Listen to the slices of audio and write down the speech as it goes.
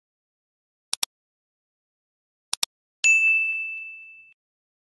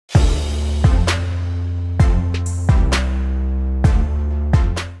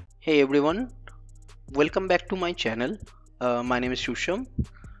Hey everyone, welcome back to my channel. My name is Shusham.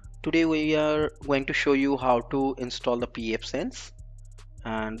 Today we are going to show you how to install the Pfsense.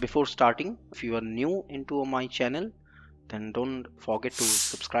 And before starting, if you are new into my channel, then don't forget to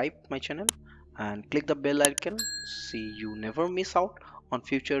subscribe my channel and click the bell icon so you never miss out on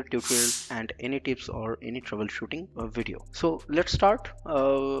future tutorials and any tips or any troubleshooting video. So let's start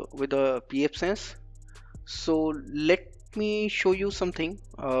with the Pfsense. So let me show you something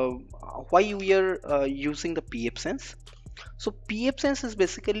why we are using the Pfsense. So Pfsense is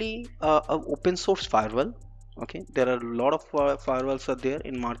basically an open source firewall. Okay, there are a lot of firewalls are there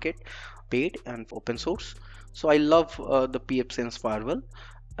in market, paid and open source. So I love the Pfsense firewall.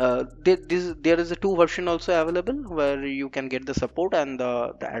 There is a two version also available where you can get the support and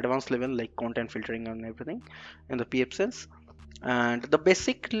the advanced level like content filtering and everything in the Pfsense. And the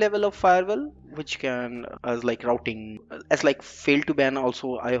basic level of firewall which can as like routing as like fail to ban.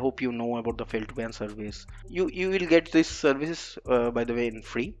 Also I hope you know about the fail to ban service. You will get this service by the way in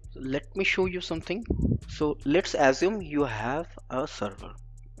free. Let me show you something. So let's assume you have a server,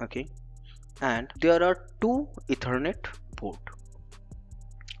 okay, and there are two Ethernet port.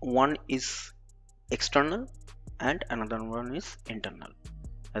 One is external and another one is internal.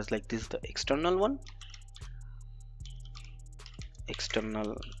 As like this, the external one,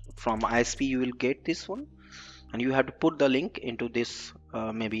 external from ISP you will get this one, and you have to put the link into this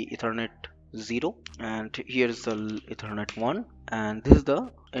maybe Ethernet 0, and here is the Ethernet 1, and this is the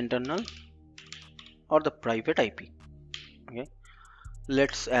internal or the private IP. Okay,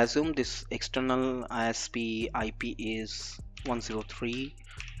 let's assume this external ISP IP is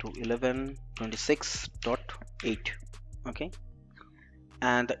 103.11.26.8. okay,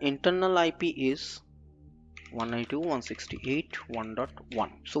 and the internal IP is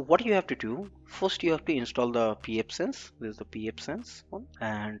 192.168.1.1. So what you have to do, first you have to install the Pfsense. This is the Pfsense one,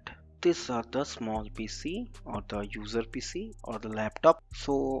 and these are the small PC or the user PC or the laptop.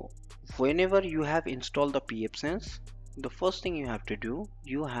 So whenever you have installed the Pfsense, the first thing you have to do,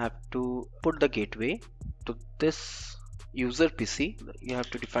 you have to put the gateway to this user PC. You have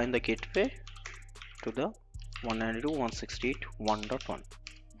to define the gateway to the 192.168.1.1.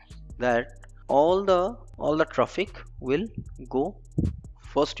 that all the traffic will go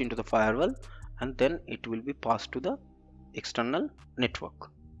first into the firewall and then it will be passed to the external network.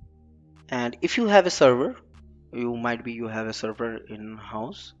 And if you have a server, you have a server in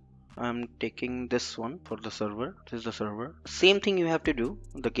house. I'm taking this one for the server. This is the server. Same thing you have to do.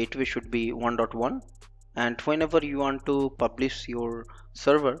 The gateway should be 1.1, and whenever you want to publish your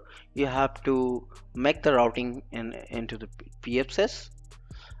server, you have to make the routing into the Pfsense,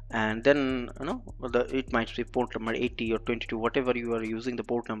 and then it might be port number 80 or 22, whatever you are using the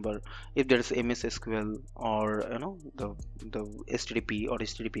port number. If there is MS SQL or the HTTP or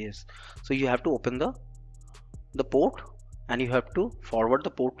HTTPS, so you have to open the port and you have to forward the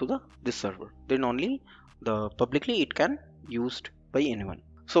port to this server, then only the publicly it can used by anyone.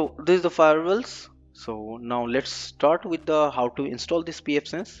 So this is the firewalls. So now let's start with the how to install this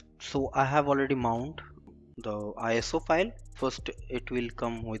Pfsense. So I have already mounted the ISO file. First it will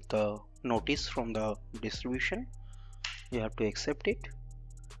come with the notice from the distribution. You have to accept it,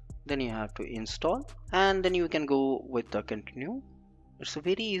 then you have to install, and then you can go with the continue. It's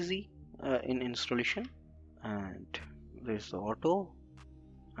very easy in installation, and there's the auto,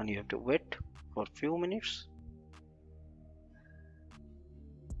 and you have to wait for a few minutes.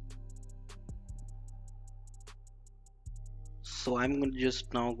 So I'm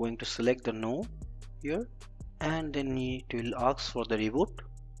just now going to select the no here, and then it will ask for the reboot.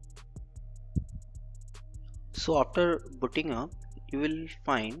 So after booting up, you will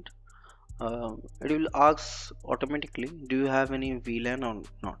find it will ask automatically, do you have any VLAN or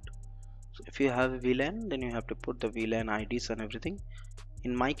not? So if you have a VLAN, then you have to put the VLAN IDs and everything.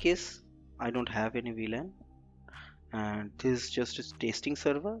 In my case, I don't have any VLAN, and this is just a testing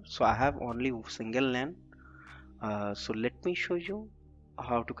server, so I have only single LAN. So let me show you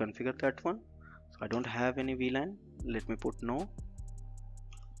how to configure that one. So I don't have any VLAN. Let me put no.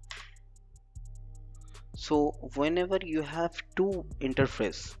 So whenever you have two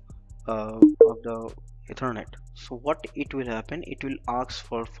interface of the Ethernet, so what it will happen, it will ask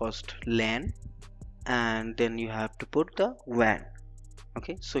for first LAN, and then you have to put the WAN.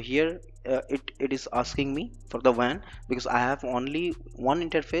 Okay, so here it is asking me for the WAN because I have only one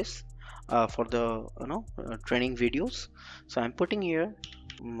interface for the training videos. So I'm putting here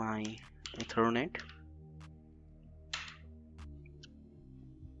my Ethernet.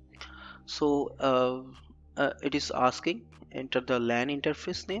 So it is asking enter the LAN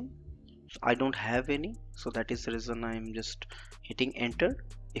interface name. I don't have any, so that is the reason I'm just hitting enter.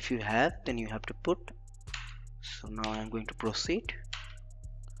 If you have, then you have to put. So now I'm going to proceed.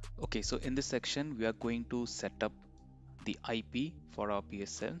 Okay, so in this section, we are going to set up the IP for our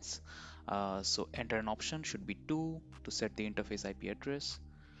Pfsense. So enter an option should be 2 to set the interface IP address,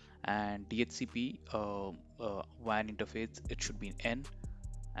 and DHCP WAN interface, it should be N.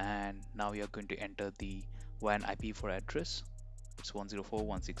 And now we are going to enter the WAN IP for address. It's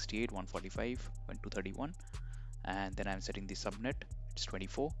 104.168.145.231, and then I'm setting the subnet. It's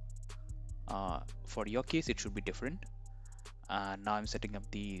 24. For your case, it should be different. Now I'm setting up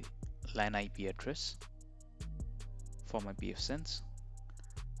the LAN IP address for my Pfsense.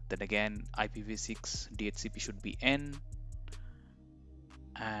 Then again, IPv6 DHCP should be N,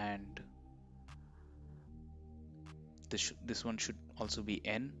 and this one should also be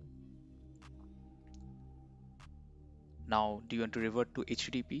N. Now, do you want to revert to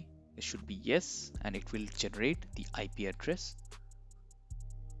HTTP? It should be yes, and it will generate the IP address.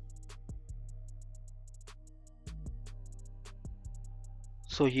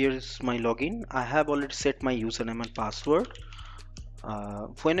 So here is my login. I have already set my username and password.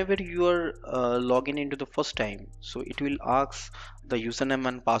 Whenever you are logging into the first time, so it will ask the username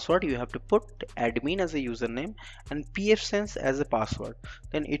and password. You have to put admin as a username and Pfsense as a password.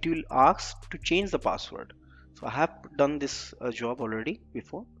 Then it will ask to change the password. So I have done this job already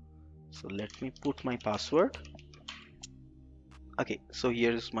before. So let me put my password. Okay, so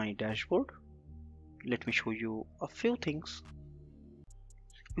here is my dashboard. Let me show you a few things.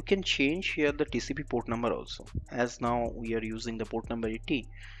 You can change here the TCP port number also, as now we are using the port number 80.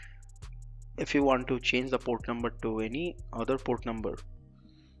 If you want to change the port number to any other port number,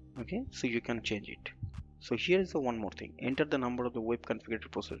 okay, so you can change it. So here is the one more thing: enter the number of the web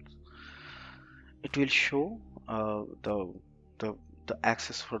configurator process. It will show the the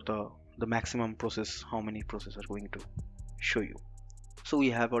access for the maximum process, how many processes are going to show you. So we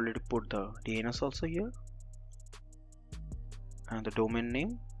have already put the DNS also here and the domain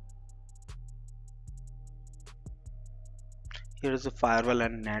name. Here is the firewall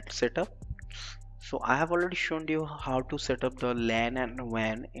and NAT setup. So I have already shown you how to set up the LAN and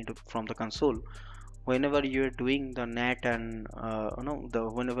WAN from the console. Whenever you're doing the NAT and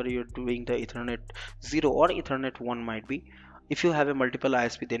whenever you're doing the Ethernet 0 or Ethernet 1 might be. If you have a multiple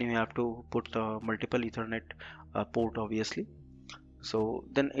ISP, then you have to put the multiple Ethernet port obviously. So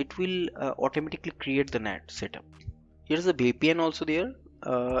then it will automatically create the NAT setup. Here's the VPN also there.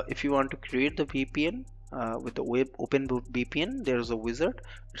 If you want to create the VPN with the web open VPN, there is a wizard.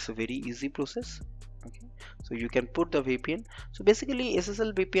 It's a very easy process. Okay, so you can put the VPN. So basically,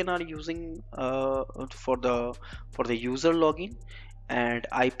 SSL VPN are using for the user login, and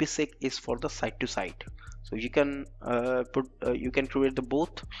IPsec is for the site to site. So you can you can create the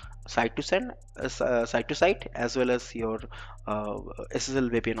both site to site to site as well as your SSL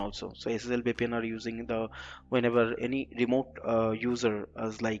VPN also. So SSL VPN are using the whenever any remote user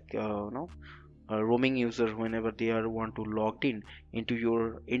as like a roaming user, whenever they are want to logged in into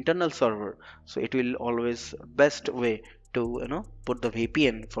your internal server, so it will always best way to put the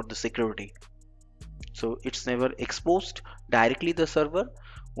VPN for the security. So it's never exposed directly the server.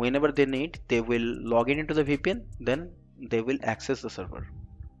 Whenever they need, they will log in into the VPN, then they will access the server.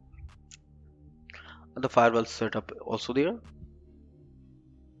 The firewall setup also there.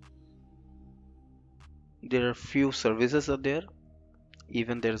 There are few services are there.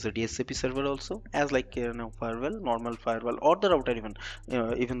 Even there is a DHCP server also, as like firewall, normal firewall, or the router even.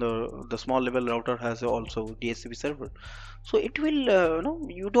 Even the small level router has also DHCP server. So it will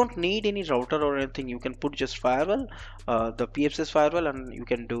you don't need any router or anything. You can put just firewall, the Pfsense firewall, and you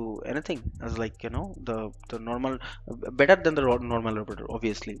can do anything as like the normal, better than the normal router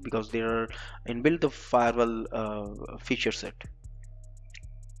obviously, because they are inbuilt the firewall feature set.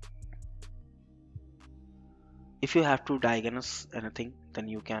 If you have to diagnose anything, then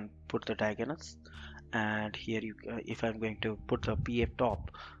you can put the diagnose. And here you if I'm going to put the PF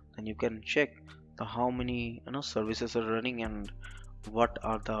top, then you can check the how many services are running and what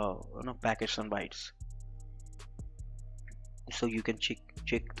are the packets and bytes. So you can check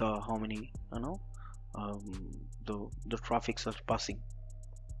the how many um, the traffics are passing.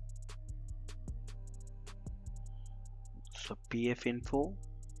 So PF info.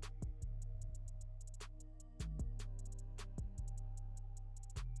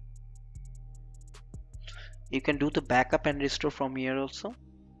 You can do the backup and restore from here also.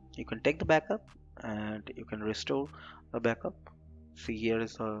 You can take the backup and you can restore the backup. See, here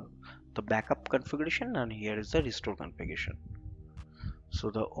is the backup configuration and here is the restore configuration. So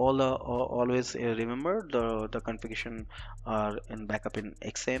the always remember the configuration are in backup in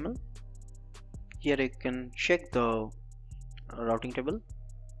XML. Here you can check the routing table.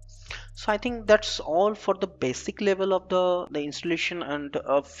 So I think that's all for the basic level of the installation, and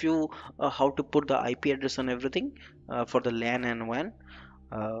a few how to put the IP address and everything for the LAN and WAN.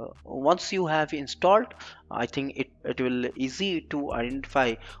 Once you have installed, I think it will easy to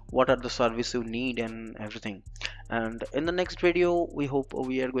identify what are the service you need and everything. And in the next video, we hope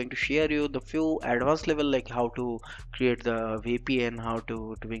we are going to share you the few advanced level, like how to create the VPN, how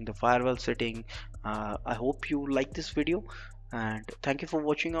to doing the firewall setting. I hope you like this video, and thank you for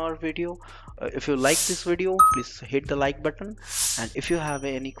watching our video. If you like this video, please hit the like button, and if you have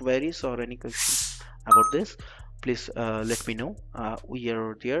any queries or any questions about this, please let me know. We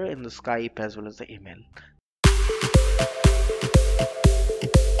are there in the Skype as well as the email.